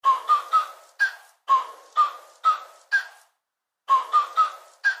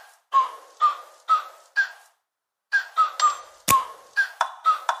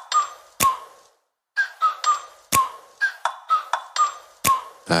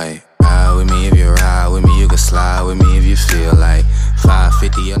Like, ride with me if you ride with me, you can slide with me if you feel like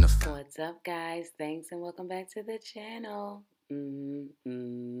 550 on the What's up, guys? Thanks and welcome back to the channel.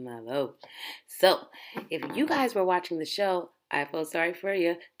 Hello. So, if you guys were watching the show, I feel sorry for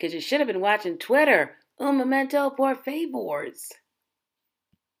you because you should have been watching Twitter. Un momento, por favors.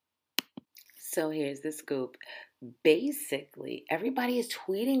 So, here's the scoop. Basically, everybody is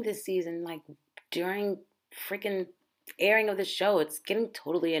tweeting this season like during freaking airing of the show. It's getting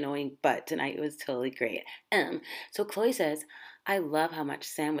totally annoying, but tonight it was totally great. So Chloe says, I love how much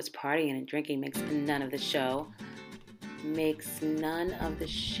Sam was partying and drinking makes none of the show.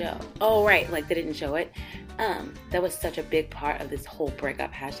 Oh, right, like they didn't show it. That was such a big part of this whole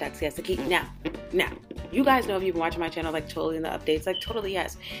breakup. Hashtag Siesta. Now, you guys know if you've been watching my channel, like totally in the updates, like totally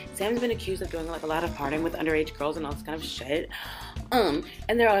yes. Sam's been accused of doing like a lot of partying with underage girls and all this kind of shit. And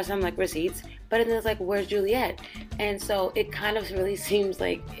there are some like receipts, but then it's like, where's Juliet? And so it kind of really seems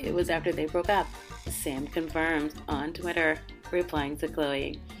like it was after they broke up. Sam confirms on Twitter, replying to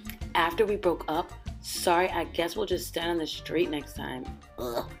Chloe, after we broke up, sorry, I guess we'll just stand on the street next time.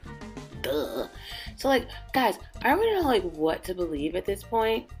 Ugh. Duh. So like, guys, I don't really know like what to believe at this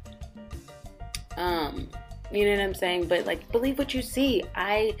point. You know what I'm saying? But like, believe what you see.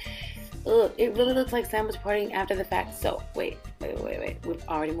 It really looks like Sam was partying after the fact. So wait. We've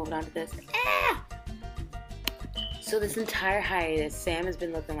already moved on to this. So this entire hiatus, Sam has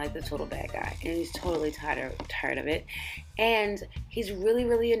been looking like the total bad guy, and he's totally tired of it. And he's really,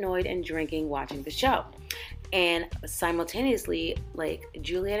 really annoyed and drinking watching the show. And simultaneously, like,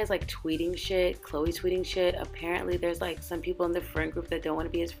 Juliet is like tweeting shit, Chloe tweeting shit. Apparently there's like some people in the friend group that don't want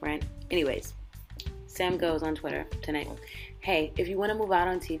to be his friend. Anyways, Sam goes on Twitter tonight, hey, if you want to move out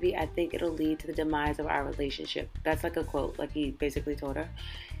on TV, I think it'll lead to the demise of our relationship. That's like a quote, like he basically told her.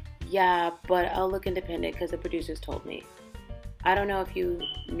 Yeah, but I'll look independent because the producers told me. I don't know if you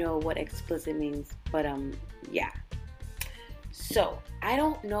know what explicit means, but yeah. So, I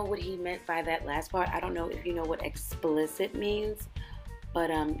don't know what he meant by that last part. I don't know if you know what explicit means, but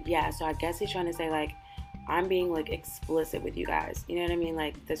yeah, so I guess he's trying to say like, I'm being like explicit with you guys. You know what I mean?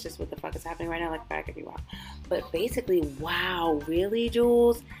 Like, that's just what the fuck is happening right now. Like, I could be wrong. But basically, wow, really,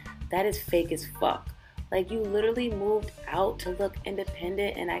 Jules? That is fake as fuck. Like, you literally moved out to look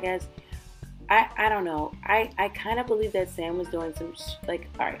independent, and I guess, I don't know. I kind of believe that Sam was doing some, like,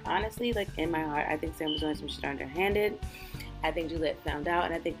 alright, honestly, like, in my heart, I think Sam was doing some shit underhanded. I think Juliet found out,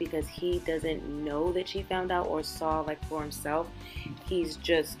 and I think because he doesn't know that she found out or saw, like, for himself, he's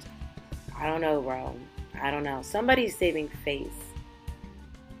just, I don't know, bro. I don't know. Somebody's saving face.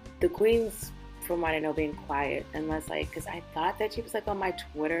 The Queen's, from what I know, being quiet, unless, like, because I thought that she was, like, on my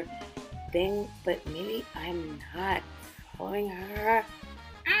Twitter thing, but maybe I'm not following her.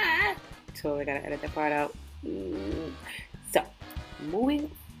 Totally gotta edit that part out. So, moving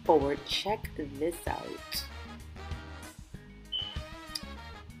forward, check this out.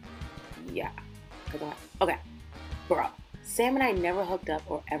 Yeah. Okay. Bro. Sam and I never hooked up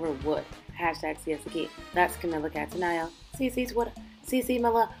or ever would. Hashtag Siesta Key. That's Camilla Catanaya. CC's what? CC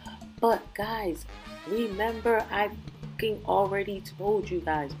Milla. But guys, remember I fucking already told you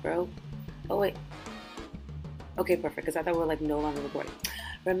guys, bro. Oh, wait. Okay, perfect, because I thought we were, like, no longer recording.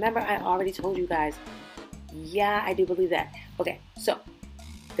 Remember, I already told you guys. Yeah, I do believe that. Okay, so,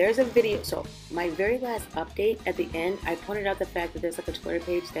 there's a video. So, my very last update at the end, I pointed out the fact that there's, like, a Twitter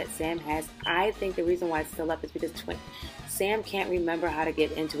page that Sam has. I think the reason why it's still up is because Sam can't remember how to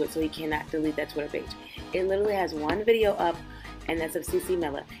get into it, so he cannot delete that Twitter page. It literally has one video up, and that's of CC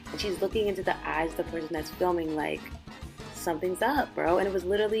Miller. And she's looking into the eyes of the person that's filming, like, something's up, bro. And it was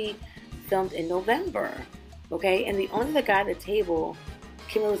literally filmed in November, okay? And the only other guy at the table,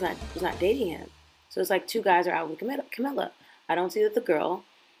 Camilla was not dating him. So it's like two guys are out with Camilla. I don't see that the girl,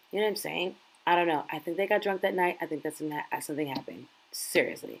 you know what I'm saying? I don't know. I think they got drunk that night. I think that's something happened.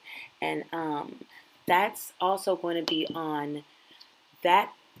 Seriously. And that's also going to be on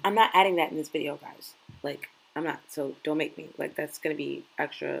that. I'm not adding that in this video, guys. Like, I'm not. So don't make me. Like, that's going to be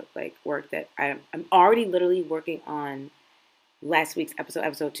extra, like, work that I'm already literally working on last week's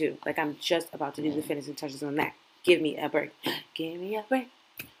episode 2. Like, I'm just about to do the finishing touches on that. Give me a break. Give me a break.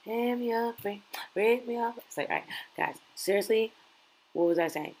 Give me a break. Break me up. It's like, all right, guys, seriously, what was I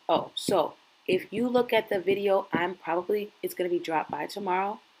saying? Oh, so if you look at the video, it's going to be dropped by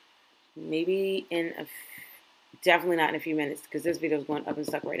tomorrow. Maybe definitely not in a few minutes because this video is going up and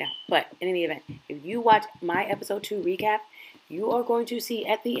stuck right now. But in any event, if you watch my episode 2 recap, you are going to see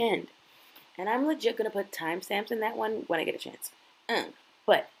at the end. And I'm legit going to put timestamps in that one when I get a chance.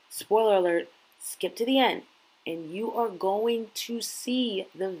 But, spoiler alert, skip to the end. And you are going to see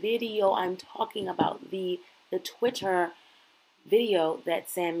the video I'm talking about. The Twitter video that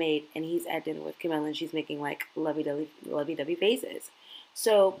Sam made, and he's at dinner with Camilla, and she's making like lovey-dovey faces.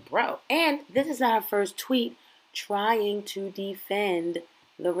 So, bro, and this is not her first tweet trying to defend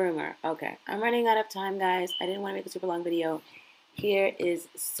the rumor. Okay, I'm running out of time, guys. I didn't want to make a super long video. Here is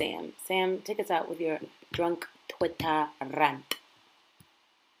Sam. Sam, take us out with your drunk Twitter rant.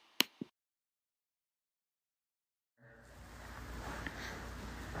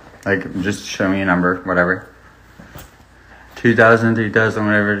 Like, just show me a number, whatever. 2,000, 3,000,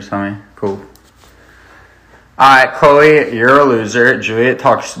 whatever, just tell me. Cool. Alright, Chloe, you're a loser. Juliet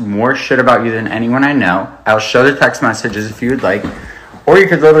talks more shit about you than anyone I know. I'll show the text messages if you would like. Or you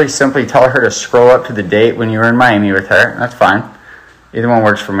could literally simply tell her to scroll up to the date when you were in Miami with her. That's fine. Either one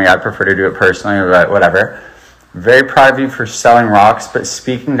works for me. I prefer to do it personally, but whatever. Very proud of you for selling rocks, but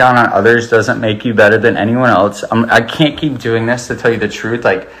speaking down on others doesn't make you better than anyone else. I can't keep doing this, to tell you the truth.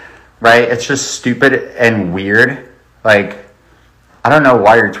 Like, right? It's just stupid and weird. Like, I don't know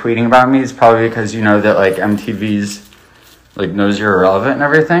why you're tweeting about me. It's probably because you know that, like, MTV's, like, knows you're irrelevant and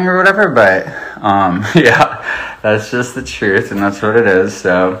everything or whatever. But, yeah, that's just the truth, and that's what it is.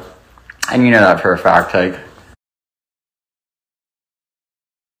 So, and you know that for a fact, like.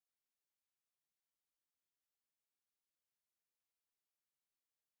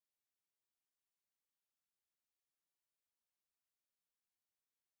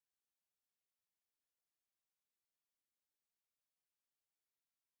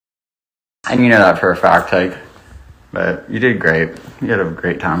 And you know that for a fact, like, but you did great. You had a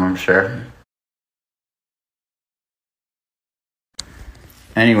great time, I'm sure.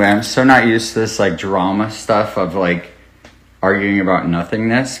 Anyway, I'm so not used to this, like, drama stuff of, like, arguing about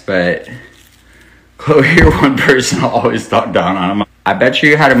nothingness, but Chloe, you're one person I'll always talk down on him. I bet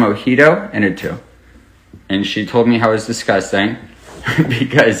you had a mojito and a 2. And she told me how it was disgusting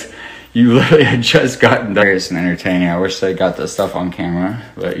because you literally had just gotten hilarious and entertaining. I wish I got this stuff on camera,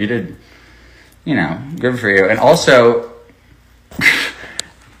 but you did. You know, good for you. And also,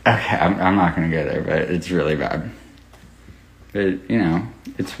 okay, I'm not going to go there, but it's really bad. But, you know,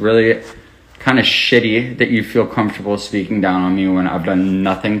 it's really kind of shitty that you feel comfortable speaking down on me when I've done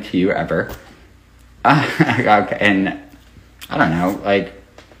nothing to you ever. Okay, and I don't know, like,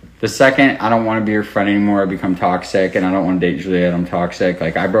 the second I don't want to be your friend anymore, I become toxic, and I don't want to date Juliet, I'm toxic.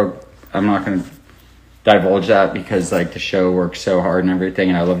 Like, I'm not going to divulge that because, like, the show works so hard and everything,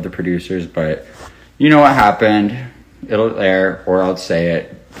 and I love the producers, but you know what happened. It'll air, or I'll say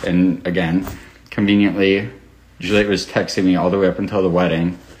it. And again, conveniently, Juliet was texting me all the way up until the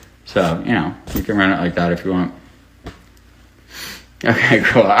wedding, so you know, you can run it like that if you want. Okay,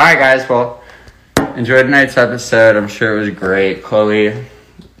 cool. All right, guys, well, enjoy tonight's episode. I'm sure it was great. Chloe,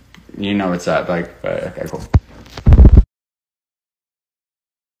 you know what's up, like, but okay, cool.